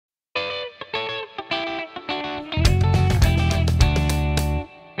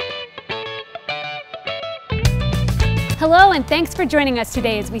Hello and thanks for joining us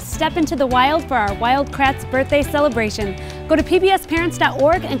today as we step into the wild for our Wild Kratts birthday celebration. Go to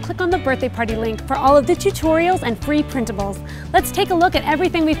pbsparents.org and click on the birthday party link for all of the tutorials and free printables. Let's take a look at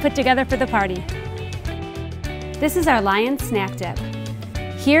everything we've put together for the party. This is our lion snack dip.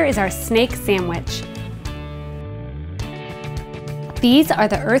 Here is our snake sandwich. These are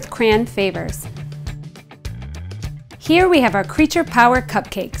the Earth Crayon favors. Here we have our Creature Power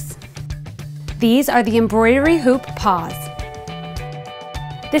cupcakes. These are the embroidery hoop paws.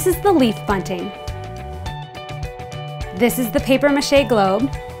 This is the leaf bunting. This is the paper mache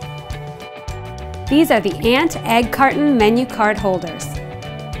globe. These are the ant egg carton menu card holders.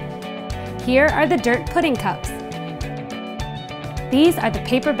 Here are the dirt pudding cups. These are the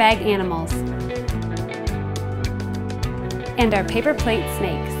paper bag animals. And our paper plate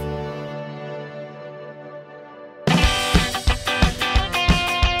snakes.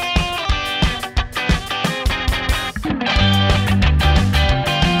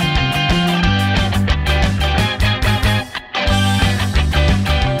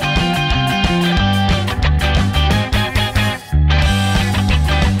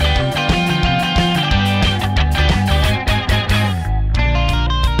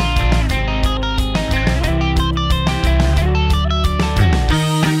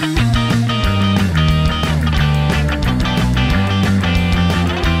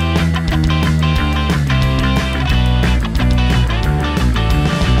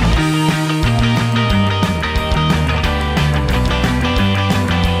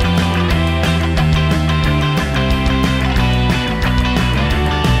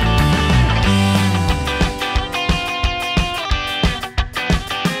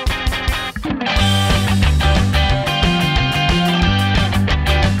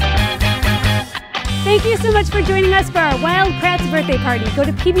 Thank you so much for joining us for our Wild Kratts birthday party. Go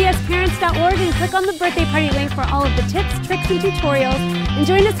to pbsparents.org and click on the birthday party link for all of the tips, tricks, and tutorials. And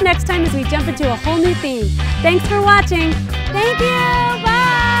join us next time as we jump into a whole new theme. Thanks for watching. Thank you. Bye.